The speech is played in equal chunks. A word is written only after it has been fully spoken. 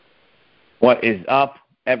What is up,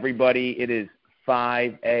 everybody? It is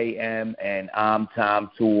 5 a.m., and I'm Tom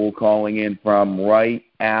Toole calling in from right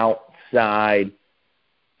outside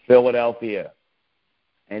Philadelphia.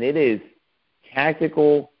 And it is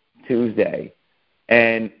Tactical Tuesday.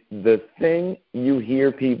 And the thing you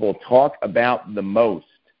hear people talk about the most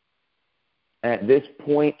at this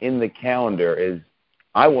point in the calendar is,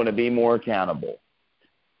 I want to be more accountable.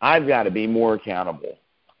 I've got to be more accountable.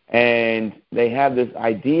 And they have this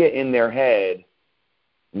idea in their head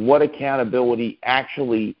what accountability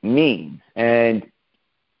actually means. And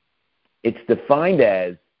it's defined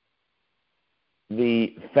as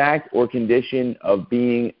the fact or condition of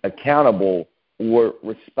being accountable or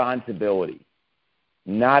responsibility.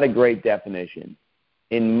 Not a great definition.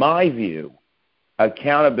 In my view,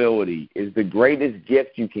 accountability is the greatest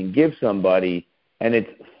gift you can give somebody, and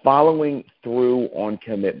it's following through on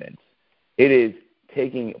commitments. It is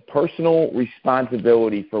taking personal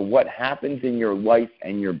responsibility for what happens in your life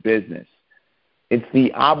and your business. It's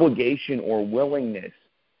the obligation or willingness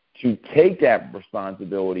to take that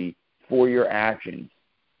responsibility for your actions.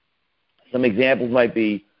 Some examples might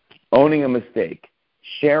be owning a mistake,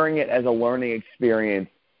 sharing it as a learning experience,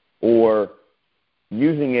 or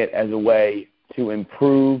using it as a way to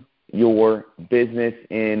improve your business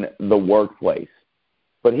in the workplace.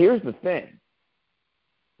 But here's the thing.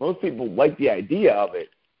 Most people like the idea of it,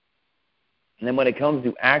 and then when it comes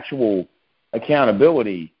to actual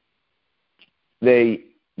accountability, they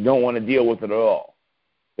don't want to deal with it at all.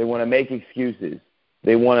 They want to make excuses.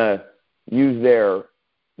 They want to use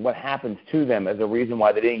what happens to them as a reason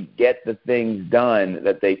why they didn't get the things done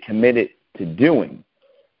that they committed to doing.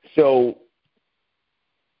 So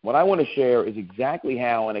what I want to share is exactly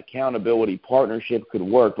how an accountability partnership could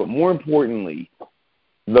work, but more importantly,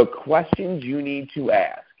 the questions you need to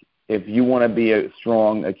ask if you want to be a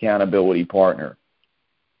strong accountability partner.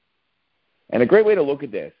 And a great way to look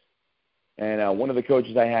at this, and one of the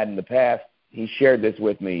coaches I had in the past, he shared this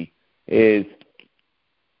with me, is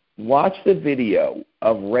watch the video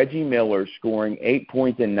of Reggie Miller scoring 8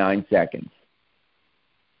 points in 9 seconds.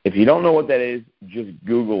 If you don't know what that is, just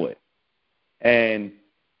Google it. And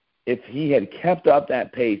if he had kept up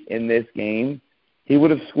that pace in this game, he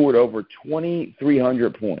would have scored over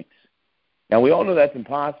 2,300 points. Now, we all know that's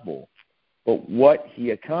impossible, but what he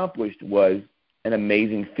accomplished was an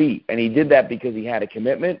amazing feat. And he did that because he had a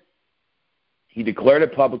commitment. He declared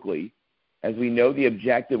it publicly. As we know, the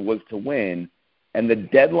objective was to win, and the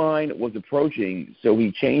deadline was approaching, so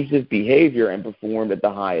he changed his behavior and performed at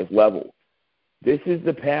the highest level. This is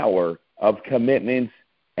the power of commitments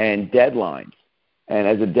and deadlines. And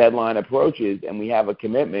as a deadline approaches and we have a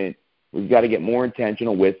commitment, we've got to get more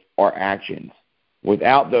intentional with our actions.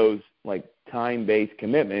 Without those time-based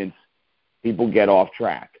commitments, people get off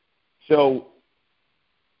track. So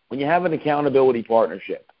when you have an accountability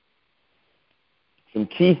partnership, some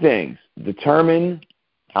key things: determine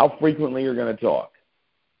how frequently you're going to talk.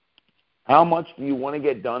 How much do you want to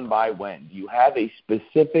get done by when? Do you have a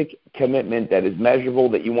specific commitment that is measurable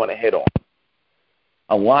that you want to hit on?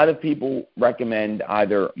 A lot of people recommend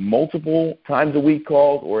either multiple times a week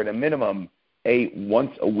calls or at a minimum a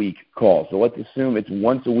once-a-week call. So let's assume it's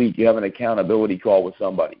once a week you have an accountability call with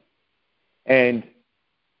somebody. And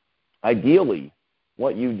ideally,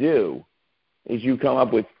 what you do is you come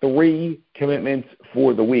up with 3 commitments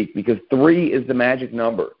for the week, because 3 is the magic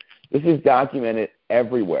number. This is documented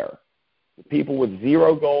everywhere. People with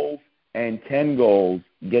 0 goals and 10 goals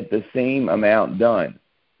get the same amount done.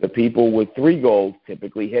 The people with 3 goals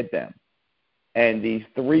typically hit them. And these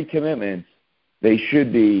 3 commitments, they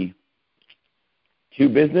should be 2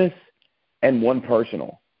 business and 1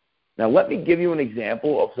 personal. Now, let me give you an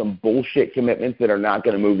example of some bullshit commitments that are not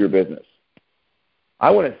going to move your business. I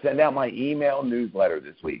want to send out my email newsletter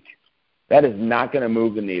this week. That is not going to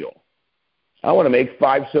move the needle. I want to make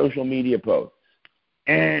 5 social media posts.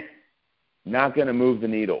 Not going to move the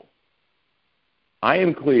needle. I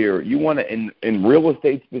am clear. You want to, in real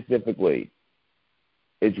estate specifically,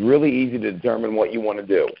 it's really easy to determine what you want to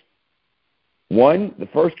do. 1, the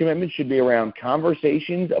first commitment should be around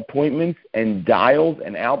conversations, appointments, and dials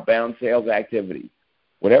and outbound sales activity,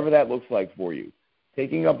 whatever that looks like for you.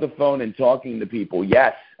 Taking up the phone and talking to people.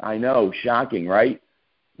 Yes, I know, shocking, right?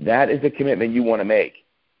 That is the commitment you want to make.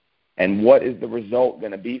 And what is the result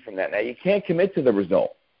going to be from that? Now, you can't commit to the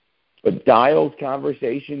result, but dials,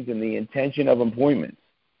 conversations, and the intention of appointments.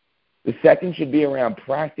 The second should be around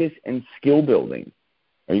practice and skill building.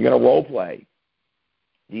 Are you going to role play?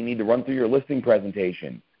 Do you need to run through your listing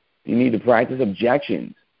presentation? Do you need to practice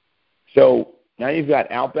objections? So now you've got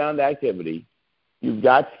outbound activity, you've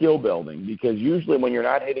got skill building, because usually when you're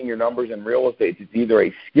not hitting your numbers in real estate, it's either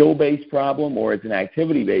a skill-based problem or it's an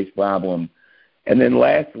activity-based problem. And then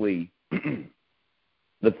lastly,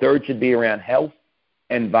 the third should be around health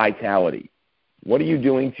and vitality. What are you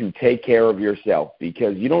doing to take care of yourself?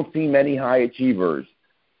 Because you don't see many high achievers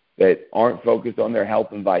that aren't focused on their health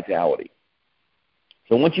and vitality.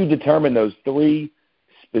 So once you determine those three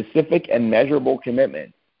specific and measurable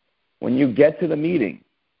commitments, when you get to the meeting,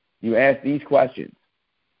 you ask these questions.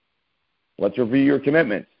 Let's review your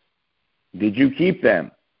commitments. Did you keep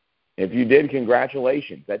them? If you did,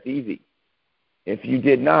 congratulations. That's easy. If you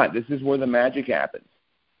did not, this is where the magic happens.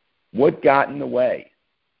 What got in the way?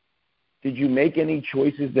 Did you make any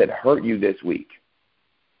choices that hurt you this week?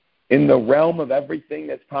 In the realm of everything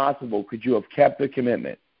that's possible, could you have kept the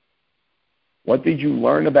commitment? What did you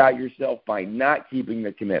learn about yourself by not keeping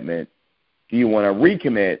the commitment? Do you want to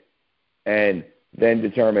recommit and then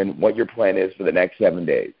determine what your plan is for the next 7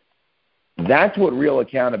 days? That's what real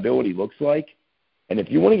accountability looks like. And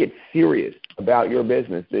if you want to get serious about your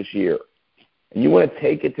business this year and you want to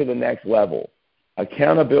take it to the next level,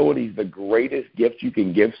 accountability is the greatest gift you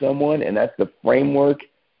can give someone, and that's the framework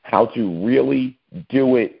how to really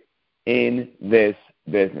do it in this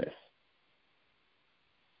business.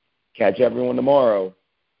 Catch everyone tomorrow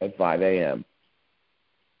at 5 a.m.